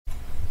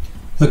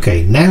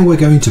Okay, now we're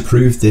going to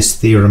prove this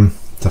theorem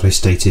that I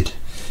stated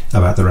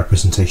about the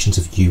representations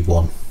of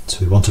U1.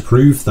 So we want to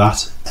prove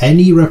that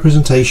any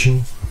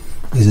representation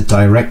is a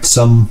direct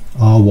sum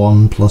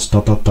R1 plus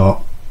dot dot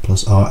dot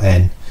plus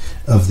Rn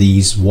of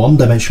these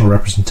one-dimensional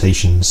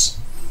representations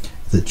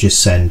that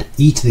just send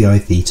e to the I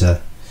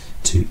theta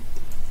to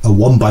a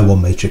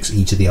 1-by-1 matrix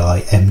e to the I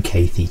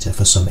mk theta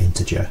for some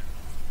integer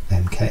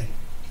mk.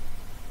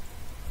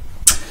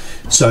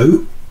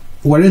 So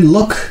we're in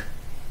luck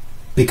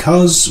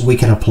because we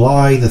can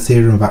apply the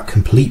theorem about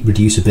complete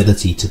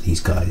reducibility to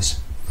these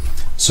guys.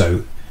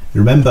 So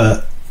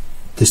remember,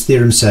 this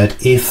theorem said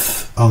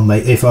if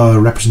our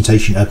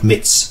representation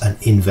admits an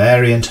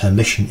invariant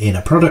Hermitian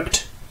inner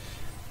product,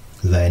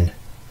 then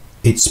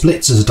it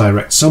splits as a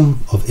direct sum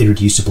of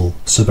irreducible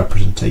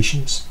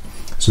subrepresentations.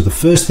 So the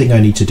first thing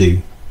I need to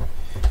do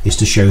is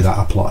to show that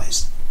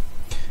applies.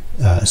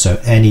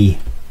 So any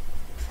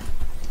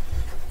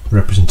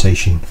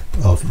representation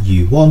of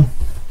U1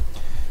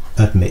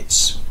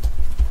 admits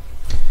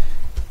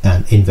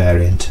an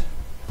invariant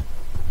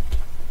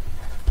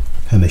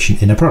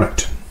Hermitian inner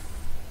product.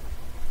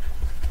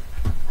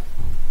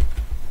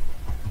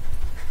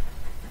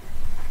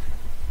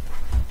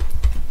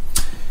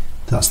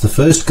 That's the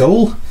first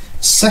goal.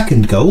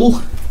 Second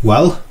goal,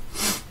 well,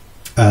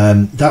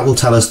 that will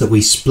tell us that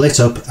we split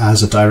up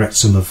as a direct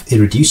sum of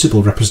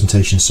irreducible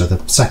representations. So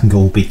the second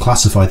goal will be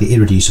classify the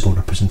irreducible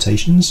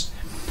representations,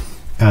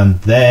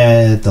 and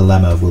there the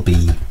lemma will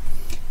be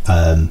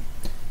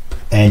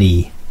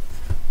any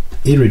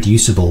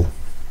irreducible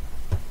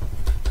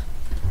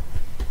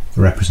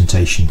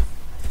representation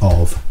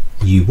of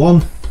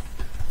U1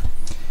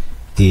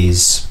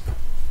 is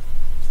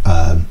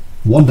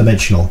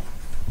one-dimensional,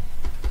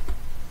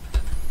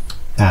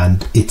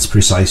 and it's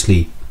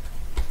precisely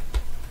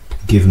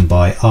given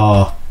by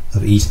R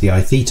of e to the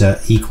I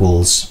theta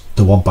equals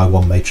the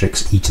 1-by-1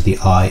 matrix e to the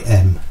I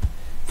m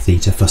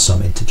theta for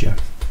some integer.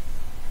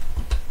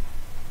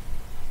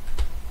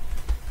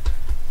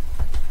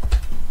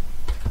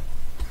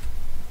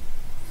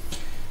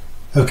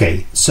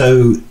 Okay,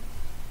 so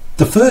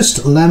the first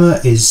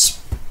lemma is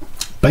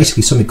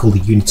basically something called the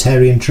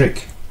Unitarian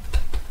trick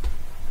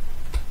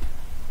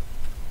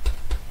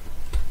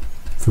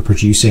for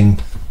producing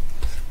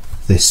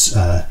this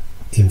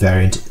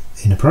invariant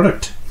inner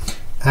product,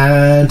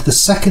 and the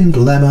second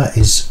lemma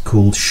is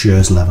called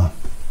Schur's lemma,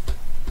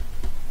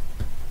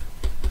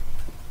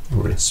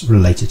 or it's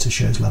related to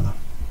Schur's lemma.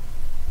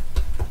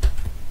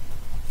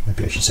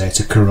 Maybe I should say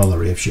it's a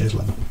corollary of Schur's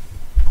lemma.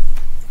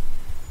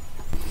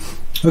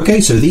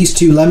 Okay, so these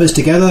two lemmas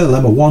together,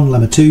 lemma 1,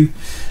 lemma 2,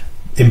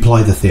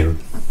 imply the theorem.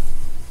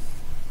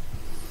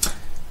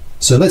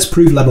 So let's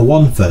prove lemma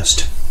 1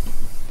 first.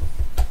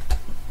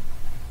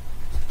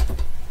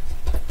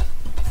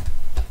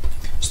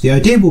 So the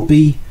idea will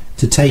be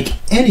to take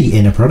any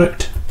inner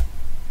product,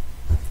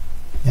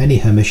 any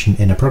Hermitian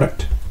inner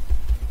product,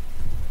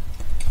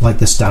 like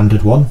the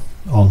standard one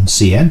on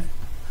Cn,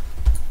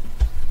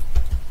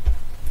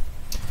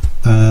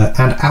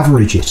 and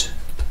average it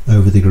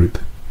over the group.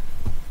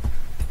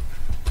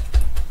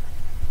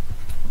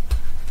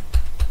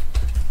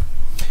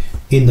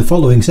 In the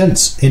following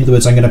sense, in other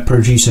words, I'm going to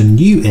produce a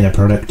new inner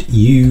product,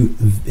 U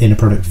inner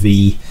product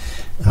V,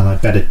 and I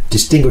better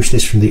distinguish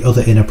this from the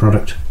other inner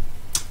product.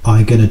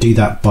 I'm going to do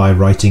that by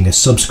writing a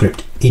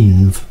subscript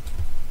inv,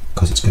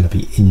 because it's going to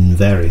be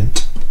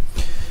invariant.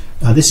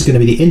 This is going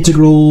to be the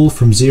integral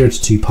from 0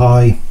 to 2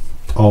 pi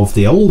of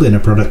the old inner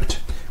product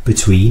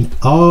between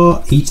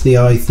R e to the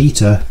I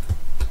theta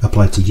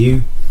applied to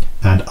U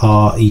and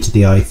R e to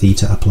the I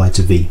theta applied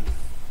to V.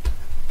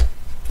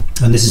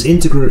 And this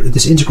integral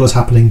is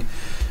happening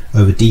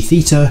over d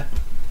theta,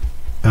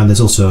 and there's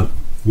also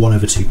 1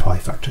 over 2 pi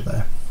factor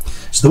there.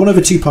 So the 1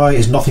 over 2 pi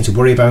is nothing to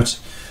worry about.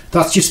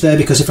 That's just there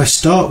because if I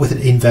start with an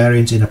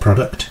invariant inner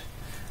product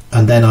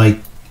and then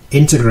I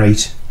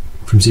integrate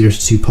from 0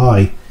 to 2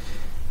 pi,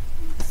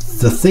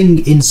 the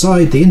thing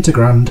inside the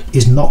integrand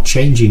is not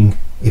changing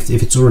if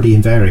it's already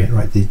invariant,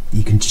 right?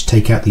 You can just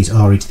take out these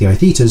R e to the I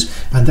thetas,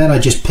 and then I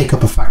just pick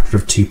up a factor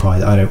of 2 pi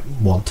that I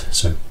don't want.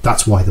 So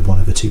that's why the 1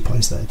 over 2 pi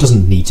is there. It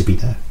doesn't need to be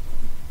there.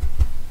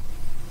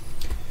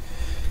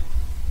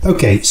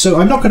 Okay, so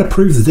I'm not going to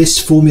prove that this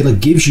formula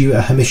gives you a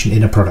Hermitian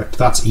inner product.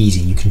 That's easy.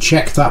 You can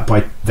check that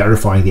by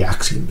verifying the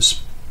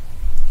axioms.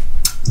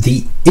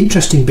 The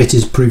interesting bit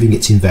is proving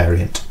it's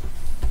invariant.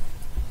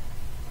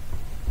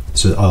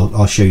 So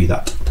I'll show you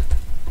that.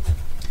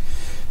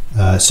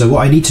 So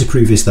what I need to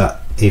prove is that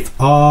if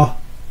R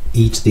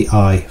e to the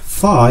I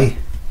phi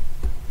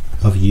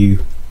of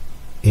U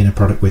inner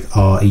product with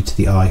R e to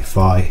the I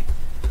phi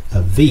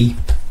of V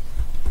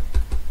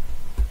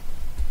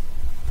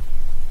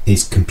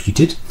is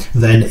computed,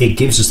 then it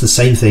gives us the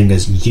same thing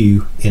as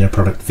U inner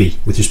product V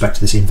with respect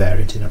to this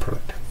invariant inner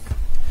product.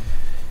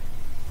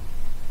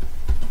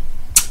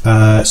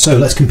 So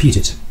let's compute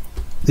it.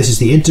 This is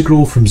the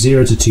integral from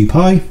 0 to 2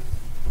 pi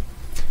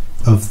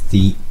of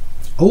the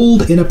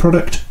old inner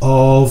product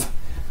of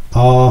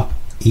R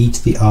e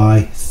to the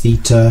I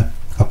theta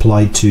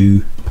applied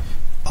to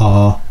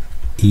R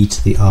e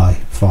to the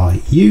I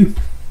phi u.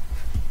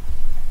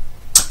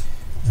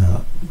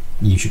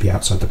 U should be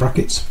outside the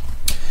brackets.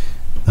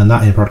 And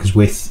that inner product is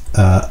with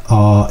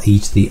r e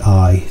to the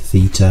I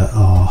theta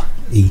r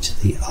e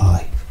to the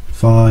I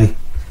phi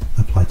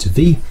applied to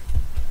v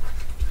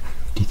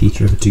d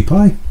theta over 2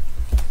 pi.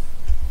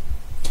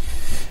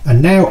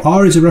 And now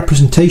r is a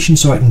representation,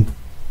 so I can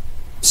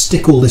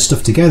stick all this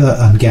stuff together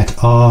and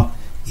get r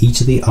e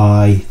to the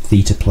I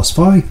theta plus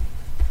phi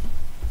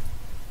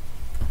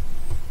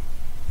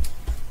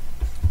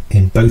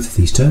in both of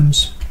these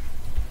terms.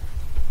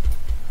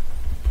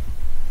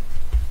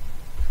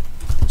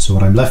 So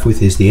what I'm left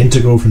with is the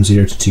integral from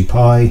 0 to 2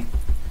 pi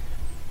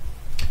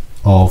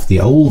of the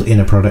old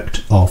inner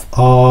product of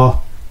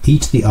r e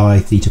to the I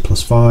theta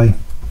plus phi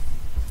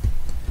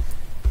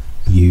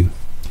u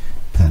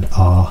and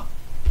r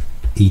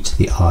e to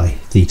the I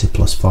theta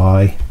plus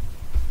phi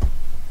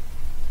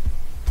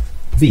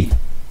v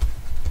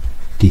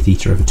d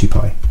theta over 2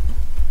 pi.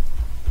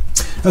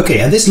 Okay,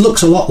 and this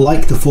looks a lot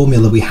like the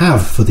formula we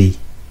have for the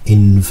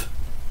inv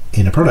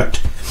inner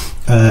product,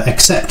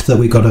 except that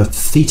we've got a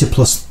theta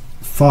plus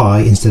phi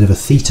instead of a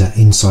theta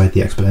inside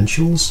the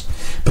exponentials.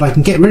 But I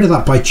can get rid of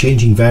that by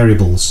changing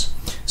variables.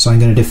 So I'm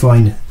going to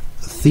define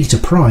theta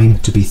prime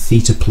to be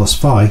theta plus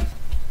phi,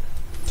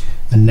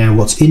 and now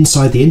what's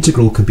inside the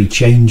integral can be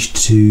changed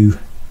to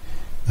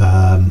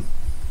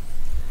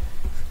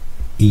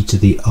e to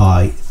the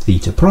I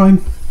theta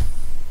prime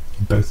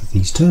in both of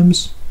these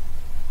terms.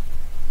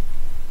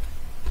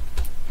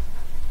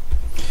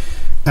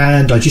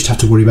 And I just have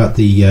to worry about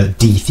the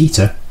d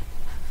theta.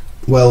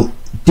 Well,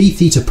 d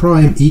theta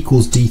prime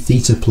equals d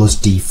theta plus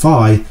d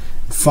phi.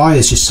 Phi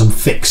is just some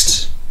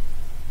fixed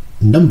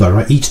number,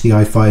 right? E to the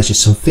I phi is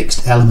just some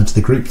fixed element of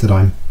the group that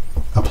I'm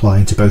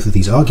applying to both of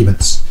these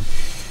arguments.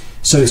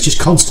 So it's just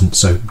constant,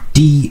 so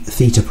d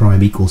theta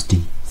prime equals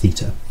d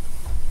theta.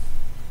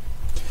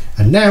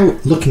 And now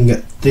looking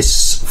at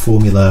this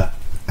formula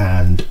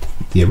and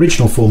the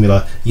original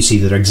formula, you see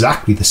they're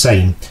exactly the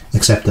same,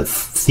 except that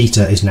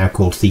theta is now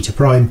called theta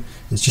prime.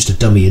 It's just a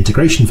dummy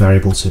integration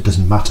variable, so it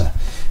doesn't matter.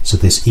 So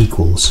this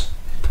equals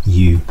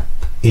u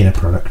inner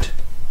product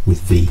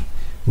with v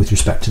with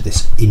respect to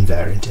this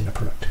invariant inner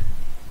product.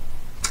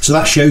 So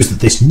that shows that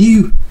this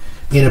new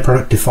inner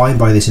product defined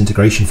by this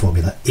integration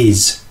formula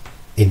is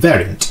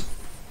invariant.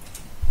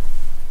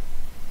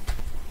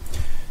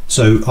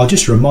 So I'll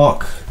just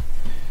remark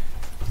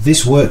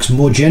this works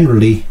more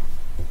generally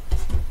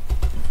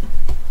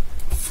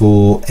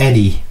for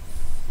any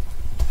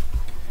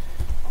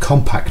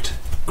compact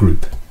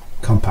group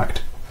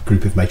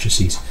of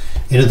matrices.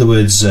 In other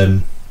words,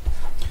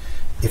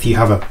 if you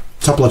have a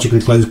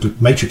topologically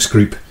closed matrix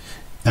group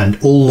and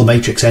all the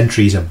matrix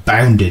entries are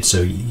bounded,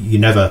 so you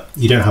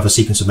don't have a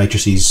sequence of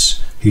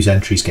matrices whose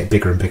entries get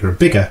bigger and bigger and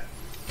bigger,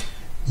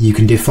 you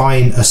can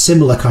define a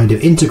similar kind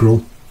of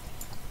integral,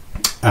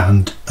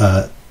 and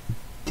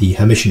the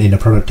Hermitian inner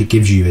product it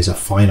gives you is a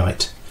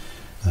finite.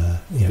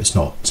 It's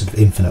not sort of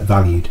infinite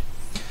valued.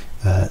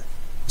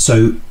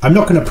 So I'm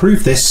not going to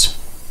prove this.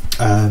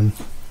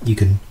 You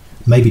can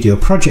maybe do a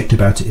project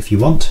about it if you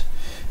want.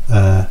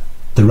 The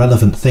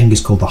relevant thing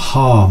is called the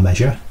Haar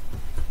measure,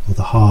 or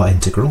the Haar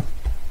integral,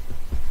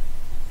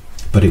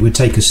 but it would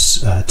take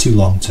us too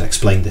long to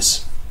explain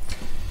this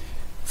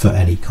for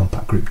any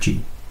compact group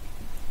G.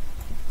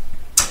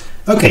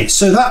 Okay,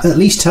 so that at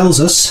least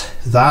tells us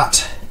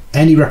that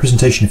any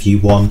representation of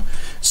U1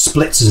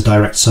 splits as a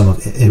direct sum of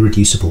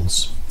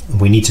irreducibles,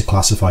 and we need to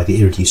classify the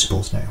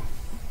irreducibles now.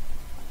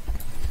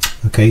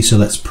 Okay, so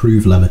let's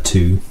prove lemma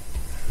 2.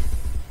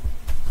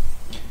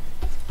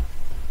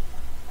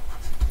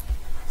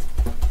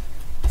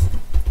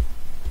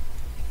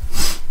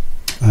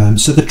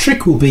 So the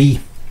trick will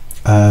be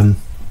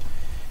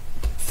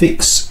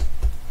fix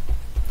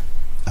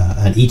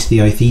an e to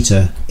the I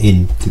theta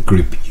in the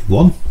group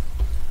U1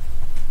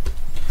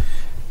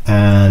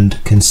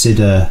 and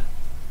consider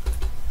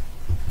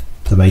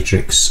the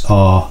matrix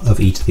R of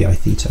e to the I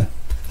theta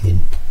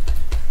in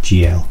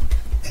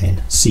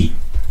GLNC.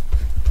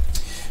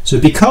 So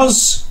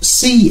because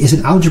C is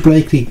an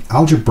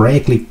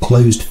algebraically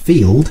closed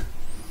field,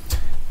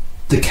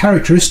 the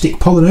characteristic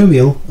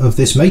polynomial of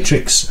this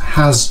matrix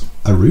has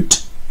a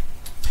root,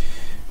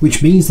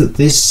 which means that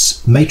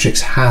this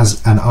matrix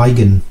has an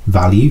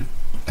eigenvalue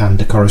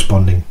and a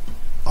corresponding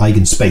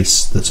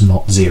eigenspace that's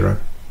not 0.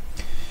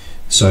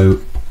 So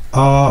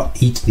R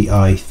e to the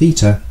I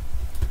theta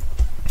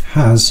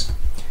has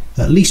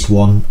at least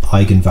one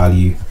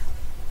eigenvalue,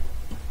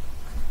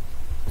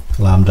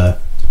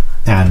 lambda,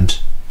 and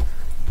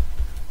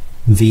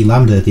v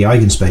lambda, the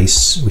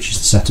eigenspace, which is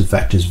the set of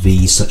vectors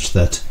v such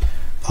that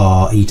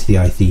R e to the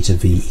I theta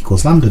v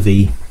equals lambda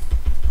v,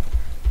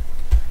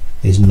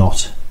 is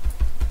not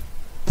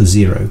the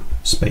 0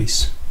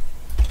 space.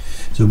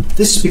 So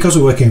this is because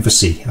we're working over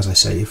C, as I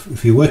say.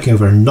 If you're working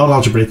over a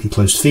non-algebraically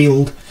closed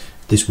field,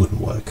 this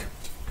wouldn't work.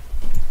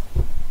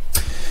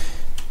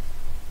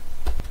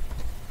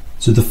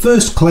 So the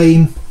first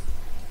claim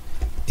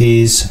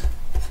is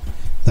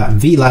that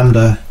v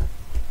lambda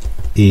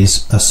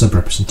is a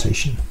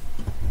subrepresentation.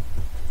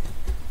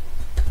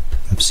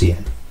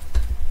 Cn.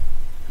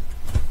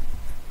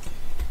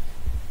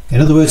 In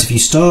other words, if you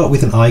start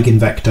with an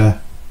eigenvector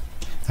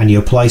and you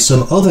apply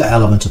some other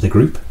element of the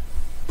group,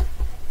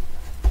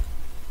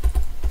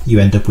 you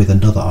end up with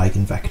another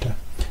eigenvector.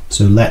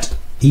 So let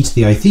e to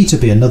the I theta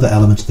be another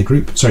element of the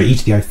group, sorry, e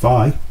to the I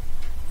phi,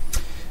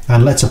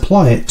 and let's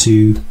apply it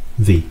to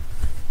v,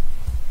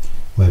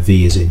 where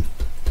v is in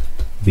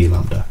v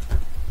lambda.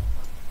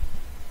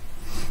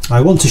 I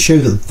want to show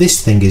that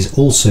this thing is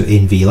also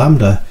in v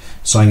lambda,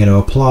 so I'm going to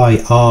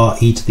apply r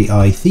e to the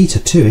I theta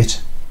to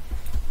it.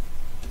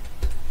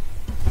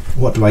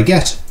 What do I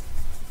get?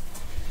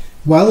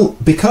 Well,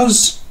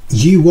 because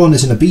U1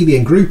 is an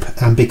abelian group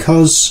and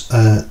because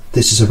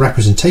this is a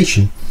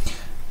representation,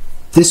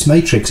 this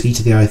matrix e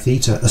to the I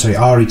theta, sorry,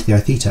 r e to the I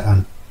theta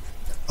and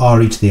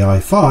r e to the I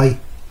phi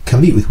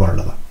can meet with one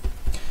another.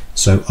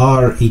 So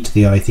r e to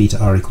the I theta,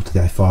 r equal to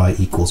the I phi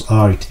equals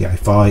r e to the I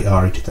phi,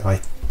 r e to the I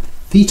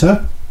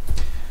theta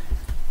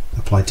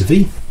applied to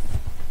v.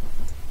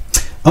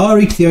 R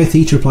e to the I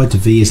theta applied to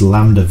v is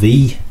lambda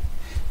v,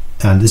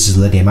 and this is a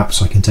linear map,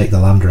 so I can take the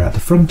lambda out the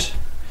front,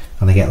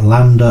 and I get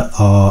lambda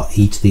r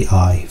e to the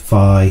I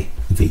phi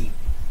v.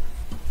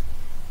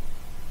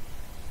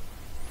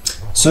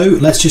 So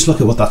let's just look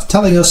at what that's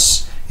telling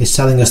us. It's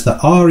telling us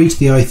that r e to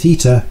the I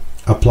theta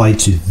applied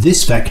to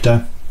this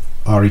vector,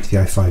 r e to the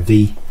I phi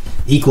v,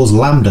 equals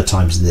lambda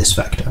times this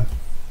vector.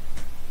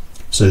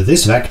 So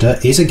this vector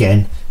is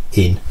again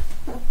in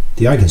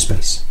the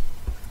eigenspace.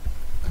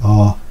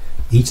 R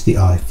e to the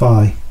I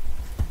phi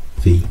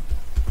v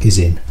is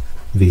in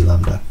v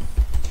lambda.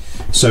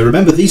 So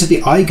remember, these are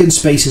the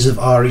eigenspaces of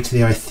r e to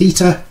the I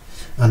theta,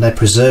 and they're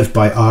preserved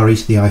by r e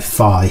to the I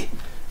phi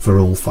for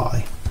all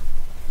phi.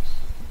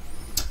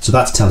 So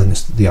that's telling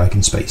us that the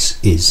eigenspace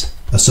is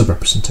a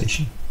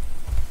subrepresentation.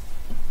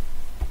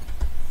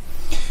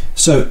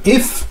 So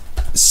if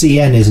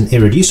Cn is an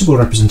irreducible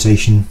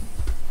representation,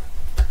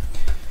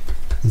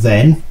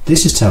 then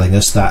this is telling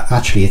us that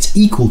actually it's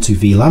equal to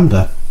v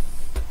lambda,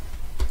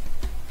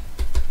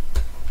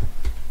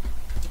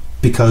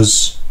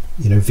 because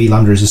v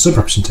lambda is a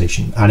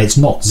subrepresentation and it's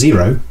not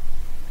 0,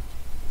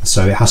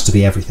 so it has to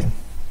be everything.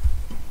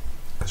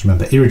 Because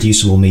remember,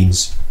 irreducible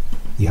means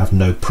you have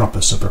no proper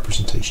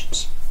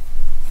subrepresentations.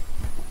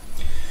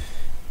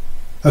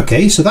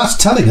 Okay, so that's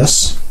telling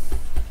us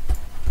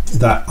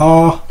that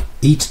r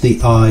e to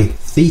the I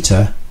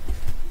theta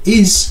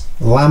is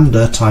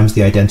lambda times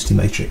the identity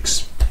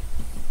matrix,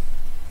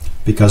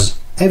 because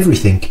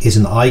everything is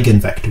an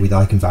eigenvector with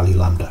eigenvalue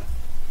lambda.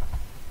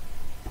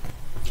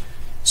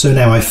 So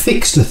now I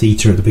fixed a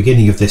theta at the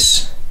beginning of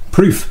this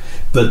proof,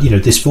 but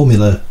this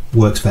formula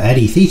works for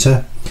any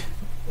theta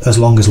as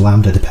long as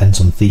lambda depends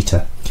on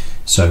theta.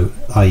 So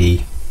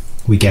i.e.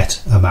 we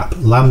get a map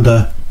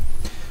lambda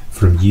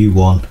from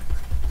u1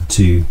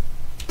 to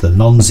the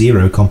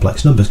non-zero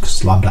complex numbers,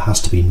 because lambda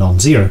has to be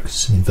non-zero because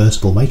it's an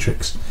invertible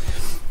matrix,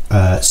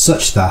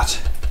 such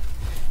that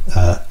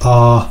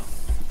r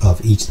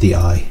of e to the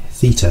I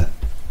theta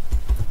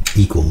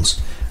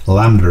equals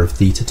lambda of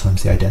theta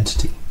times the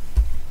identity.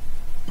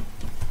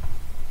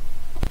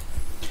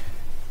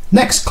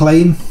 Next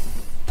claim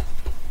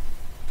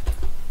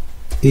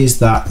is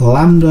that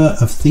lambda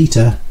of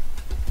theta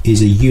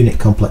is a unit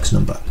complex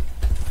number.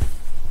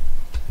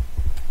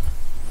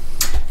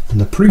 And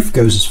the proof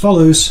goes as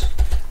follows.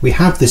 We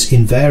have this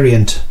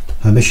invariant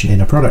Hermitian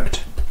inner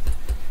product.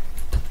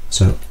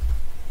 So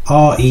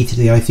r e to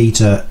the I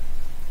theta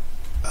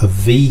of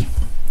v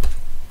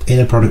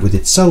inner product with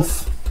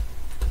itself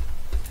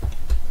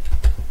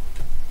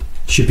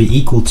should be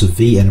equal to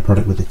v inner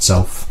product with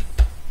itself,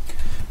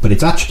 but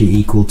it's actually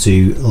equal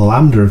to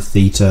lambda of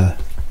theta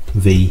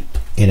v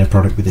inner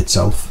product with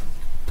itself,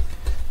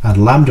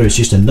 and lambda is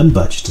just a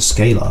number, just a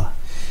scalar.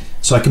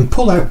 So I can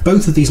pull out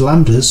both of these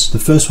lambdas. The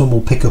first one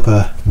will pick up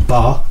a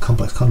bar,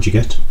 complex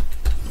conjugate,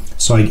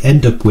 so I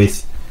end up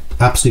with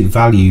absolute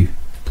value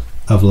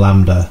of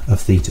lambda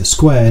of theta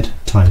squared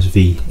times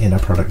v inner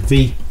product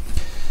v.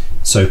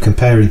 So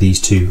comparing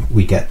these two,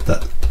 we get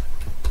that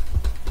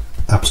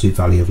absolute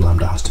value of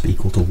lambda has to be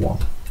equal to 1,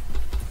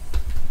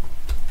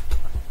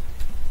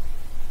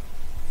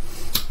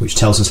 which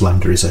tells us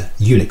lambda is a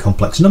unit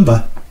complex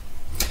number.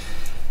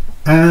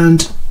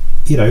 And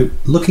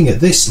looking at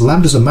this,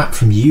 lambda's a map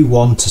from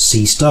u1 to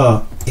c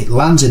star. It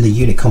lands in the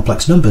unit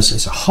complex numbers.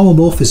 It's a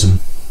homomorphism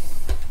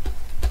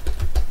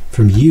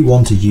from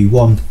u1 to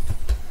u1,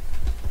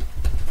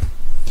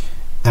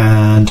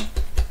 and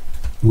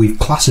we've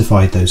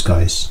classified those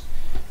guys,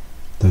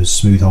 those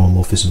smooth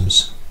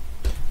homomorphisms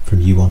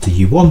from u1 to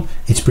u1.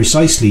 It's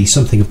precisely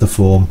something of the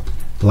form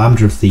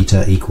lambda of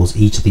theta equals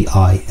e to the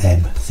I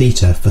m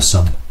theta for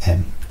some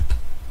m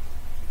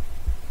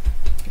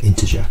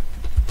integer.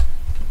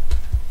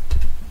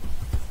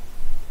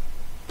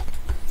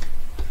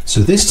 So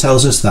this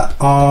tells us that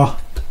r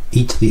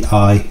e to the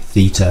I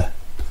theta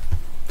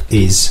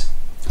is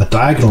a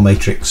diagonal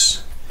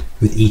matrix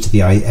with e to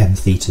the I m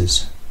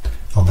thetas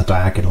on the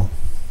diagonal.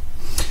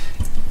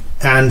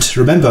 And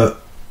remember,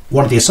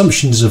 one of the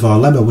assumptions of our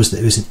lemma was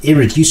that it was an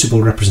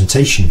irreducible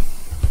representation.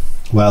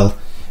 Well,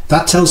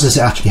 that tells us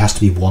it actually has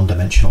to be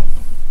one-dimensional.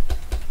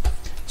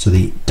 So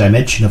the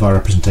dimension of our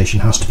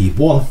representation has to be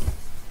 1,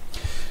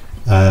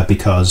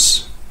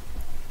 because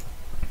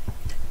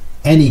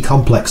any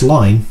complex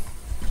line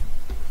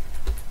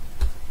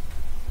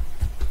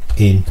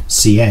in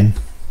Cn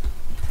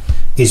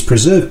is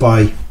preserved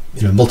by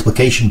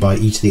multiplication by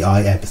e to the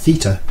I m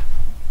theta,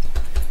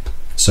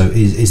 so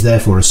is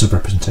therefore a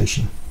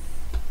subrepresentation.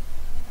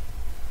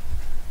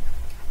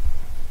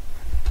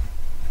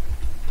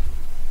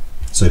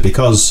 So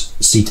because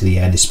c to the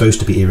n is supposed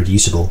to be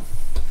irreducible,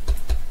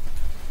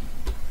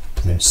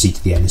 c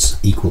to the n is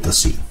equal to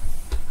c.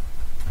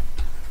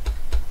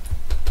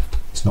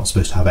 It's not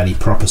supposed to have any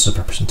proper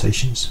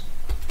subrepresentations.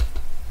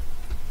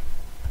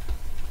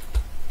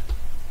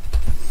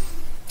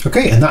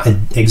 Okay, and that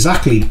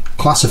exactly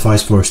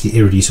classifies for us the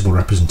irreducible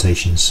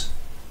representations.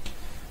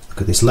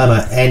 Look at this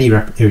lemma: any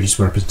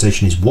irreducible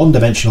representation is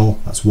one-dimensional,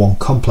 that's one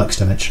complex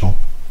dimensional,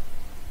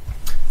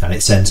 and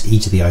it sends e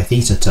to the I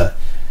theta to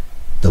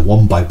the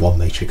 1 by 1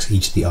 matrix e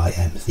to the I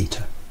m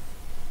theta.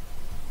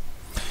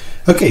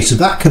 Okay, so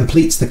that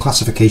completes the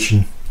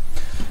classification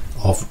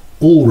of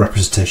all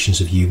representations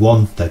of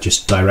U1. They're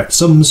just direct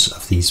sums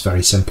of these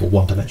very simple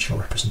one-dimensional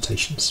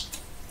representations.